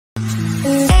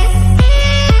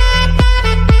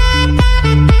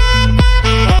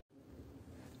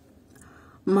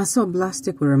Massob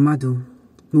blasted Ramadu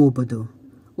Nwobodo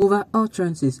over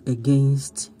utterances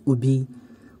against Obi.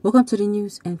 Welcome to the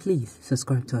news, and please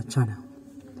subscribe to our channel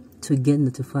to get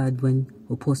notified when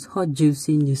we post hot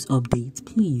juicy news updates.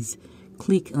 Please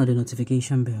click on the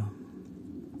notification bell.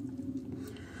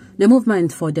 The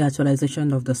movement for the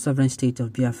actualization of the sovereign state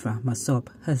of Biafra, Massob,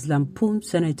 has lampooned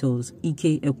Senators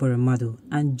Ike Ekweremadu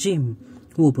and Jim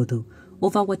Nwobodo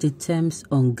over what it terms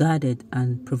unguarded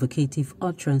and provocative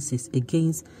utterances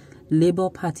against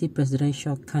Labour Party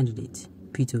presidential candidate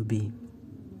Peter Obi.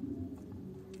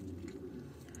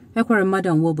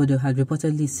 Ekweremadu and Nwobodo had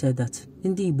reportedly said that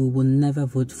Ndi Igbo will never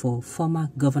vote for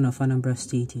former governor of Anambra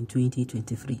State in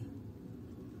 2023.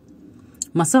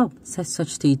 Massob said such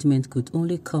statement could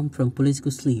only come from political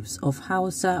slaves of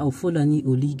Hausa or Fulani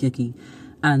oligarchy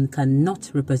and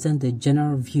cannot represent the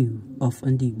general view of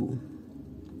Ndi Igbo.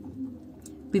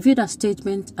 We view that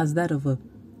statement as that of a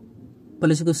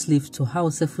political slave to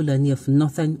Hausa Fulani of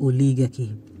Northern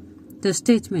oligarchy. The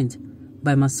statement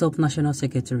by Massob National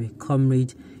Secretary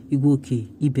Comrade Igwoke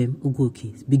Ibem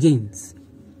Ugwoke begins.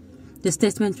 The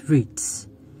statement reads,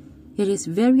 "It is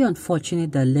very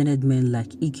unfortunate that learned men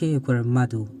like Ike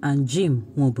Ekweremadu and Jim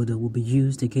Nwobodo will be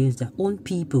used against their own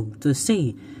people to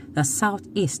say that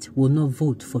Southeast will not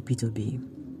vote for Peter Obi.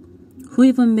 Who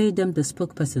even made them the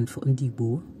spokesperson for Ndi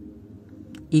Igbo?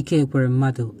 Ike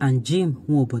Ekweremadu and Jim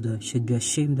Nwobodo should be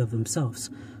ashamed of themselves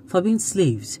for being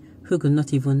slaves who could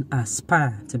not even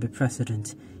aspire to be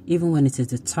president, even when it is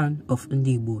the turn of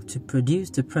Ndi Igbo to produce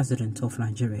the president of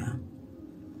Nigeria.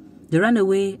 They ran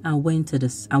away and want to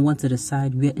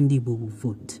decide where Ndi Igbo will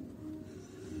vote."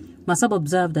 Massob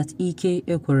observed that Ike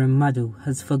Ekweremadu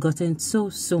has forgotten so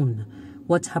soon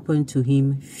what happened to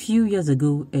him few years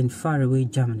ago in faraway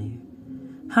Germany.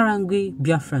 Harangwe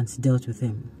Biafrans dealt with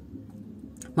him.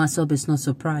 Massob is not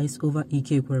surprised over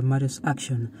Ike Ekweremadu's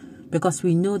action because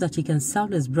we know that he can sell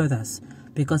his brothers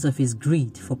because of his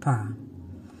greed for power.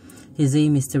 His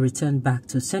aim is to return back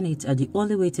to Senate, and the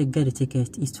only way to get a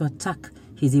ticket is to attack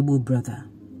his Igbo brother.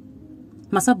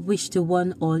 Massob wished to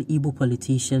warn all Igbo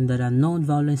politicians that a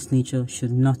non-violence nature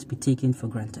should not be taken for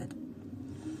granted.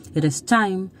 It is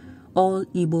time all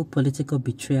Igbo political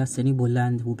betrayers in Igbo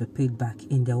land will be paid back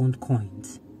in their own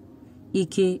coins.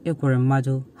 Ike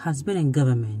Ekweremadu has been in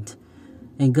government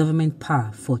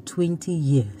power for 20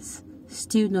 years.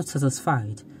 Still not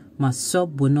satisfied,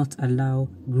 Massob will not allow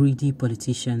greedy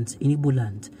politicians in Igbo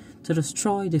land to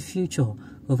destroy the future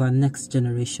of our next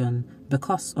generation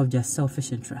because of their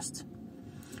selfish interest.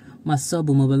 Massob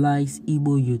will mobilize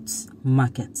Igbo youths,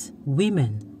 markets,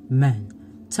 women, men,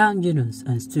 town unions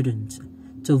and students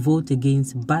to vote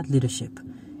against bad leadership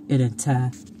in the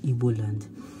entire Igbo land.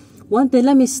 One thing,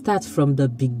 let me start from the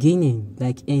beginning,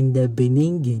 like in the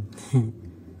beginning.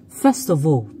 First of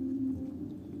all,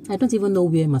 I don't even know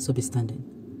where Massob is standing.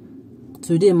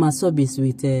 Today, Massob is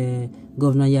with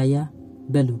Governor Yaya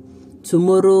Bello.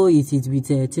 Tomorrow, it is with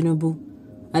Tinubu.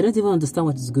 I don't even understand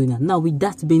what is going on. Now, with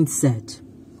that being said,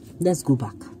 let's go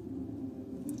back.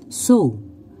 So,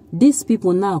 these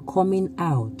people now coming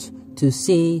out to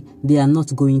say they are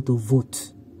not going to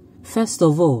vote. First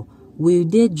of all, will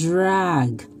they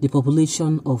drag the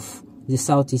population of the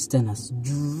Southeasterners,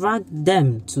 drag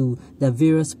them to the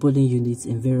various polling units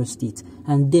in various states,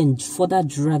 and then further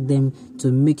drag them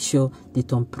to make sure they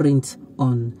thumbprint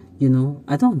on,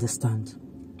 I don't understand.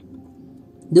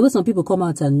 The way some people come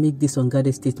out and make this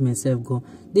unguarded statement,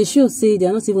 they should say they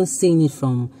are not even saying it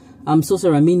from, I'm so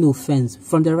sorry, I mean no offense,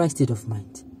 from the right state of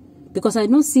mind. Because I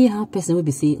don't see how a person will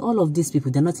be saying all of these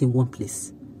people, they're not in one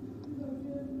place.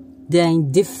 They are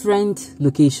in different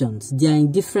locations. They are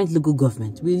in different local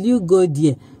government. Will you go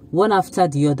there one after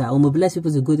the other or mobilize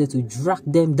people to go there to drag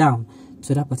them down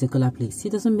to that particular place?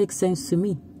 It doesn't make sense to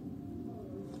me.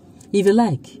 If you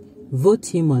like, vote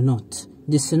him or not,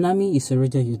 the tsunami is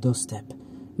already on your doorstep.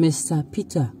 Mr.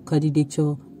 Peter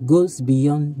candidature goes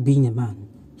beyond being a man.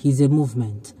 He's a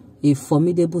movement, a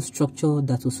formidable structure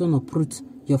that will soon uproot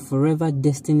your forever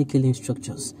destiny-killing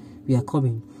structures. We are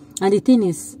coming. And the thing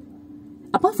is,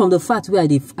 apart from the fact where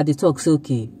at the talk say,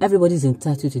 okay, everybody's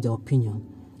entitled to their opinion.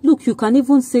 Look, you can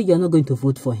even say you're not going to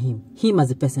vote for him as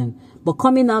a person. But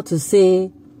coming out to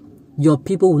say your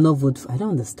people will not vote for, I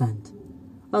don't understand.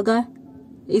 Okay?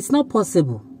 It's not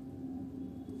possible.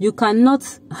 You cannot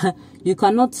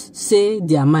say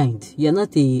their mind. You're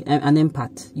not an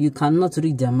empath. You cannot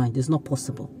read their mind. It's not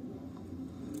possible.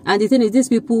 And the thing is, these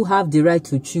people have the right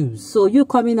to choose. So you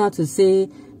coming out to say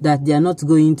that they are not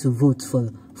going to vote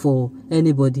for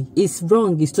anybody, it's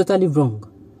wrong. It's totally wrong.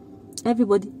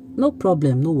 Everybody, No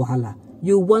problem, no wahala.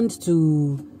 You want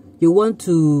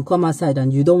to come outside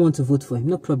and you don't want to vote for him,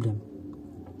 no problem.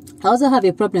 I also have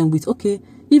a problem with, okay,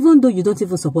 even though you don't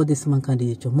even support this man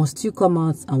candidature, must you come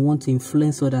out and want to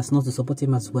influence others not to support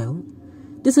him as well?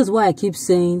 This is why I keep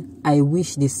saying I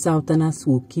wish the Southerners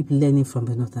will keep learning from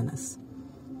the Northerners.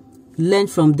 Learn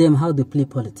from them how they play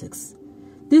politics.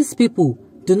 These people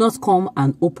do not come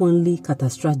and openly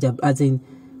catastrophize, as in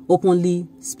openly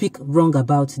speak wrong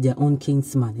about their own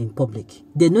kinsman in public.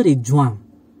 They know they do.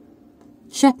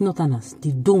 Check Northerners.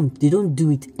 They don't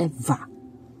do it ever.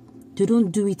 They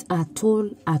don't do it at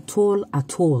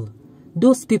all.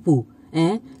 Those people,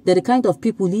 they're the kind of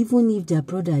people, even if their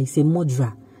brother is a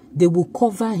murderer, they will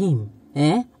cover him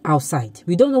outside.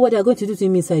 We don't know what they're going to do to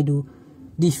him inside, though.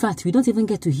 The fact, we don't even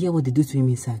get to hear what they do to him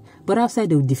inside. But outside,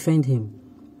 they will defend him.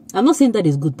 I'm not saying that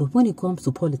is good, but when it comes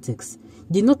to politics,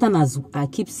 the Northerners, I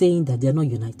keep saying that they're not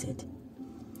united.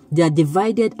 They are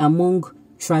divided among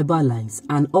tribal lines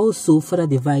and also further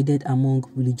divided among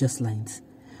religious lines.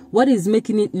 What is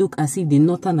making it look as if the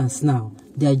Northerners now,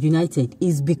 they are united,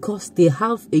 is because they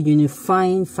have a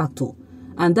unifying factor.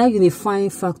 And that unifying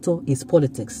factor is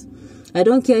politics. I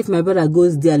don't care if my brother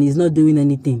goes there and he's not doing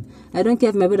anything. I don't care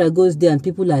if my brother goes there and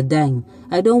people are dying.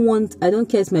 I don't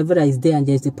care if my brother is there and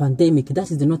there's a pandemic. That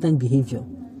is the Northern behavior.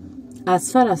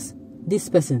 As far as this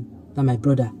person, that my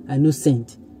brother, I know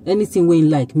sent. Anything we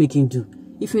like, make him do.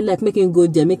 If you like, make him go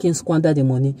there, make him squander the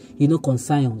money,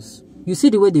 concerns. You see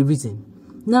the way they reason.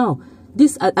 Now,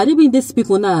 I mean these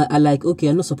people now are like, okay,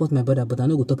 I don't support my brother, but I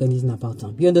don't go talk anything about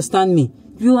him. You understand me?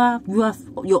 You have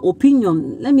your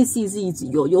opinion. Let me see it.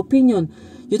 Your opinion.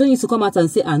 You don't need to come out and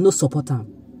say, I no support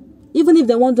him. Even if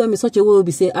they want to do him in such a way, we'll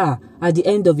be say, at the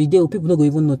end of the day, people don't go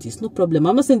even notice. No problem.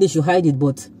 I'm not saying they should hide it,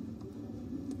 but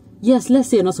yes, let's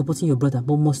say you're not supporting your brother,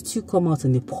 but must you come out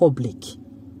in the public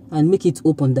and make it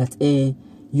open that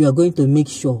you are going to make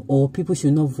sure, or people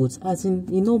should not vote, as in,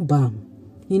 bam.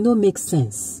 Makes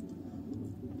sense.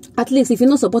 At least if you're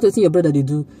not supporting your brother, they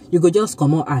do, you go just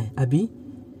come out, Abi.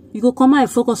 You go come out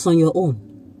and focus on your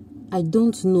own. I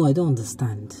don't know. I don't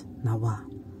understand. Now,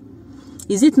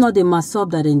 is it not the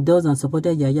Massob that endorsed and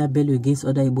supported Yaya Bello against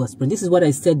other Igbo aspirants? This is what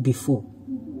I said before.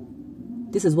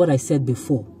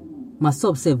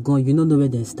 Massob said, gone, you don't know where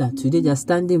they start. Today they're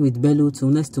standing with Bello till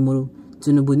next tomorrow,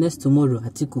 Tinubu next tomorrow,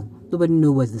 Atiku. Nobody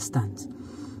knows where they stand.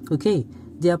 Okay,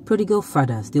 they are prodigal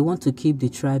fathers. They want to keep the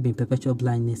tribe in perpetual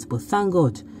blindness. But thank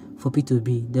God for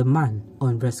P2B, the man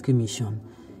on rescue mission.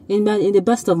 To the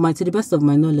best of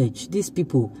my knowledge, these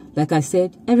people, like I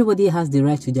said, everybody has the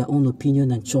right to their own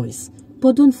opinion and choice.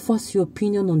 But don't force your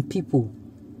opinion on people.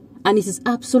 And it is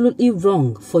absolutely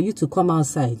wrong for you to come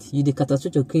outside, you the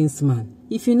catastrophic kinsman.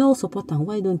 If you know support him,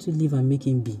 why don't you leave and make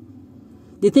him be?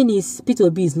 The thing is,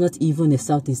 P2B is not even a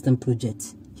Southeastern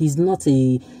project. He's not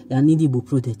an Igbo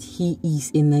project. He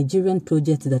is a Nigerian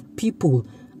project that people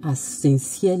are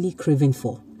sincerely craving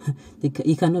for.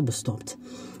 He cannot be stopped.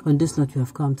 On this note, we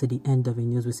have come to the end of the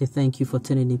news. We say thank you for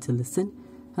tuning in to listen.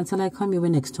 Until I come your way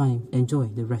next time, enjoy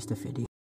the rest of your day.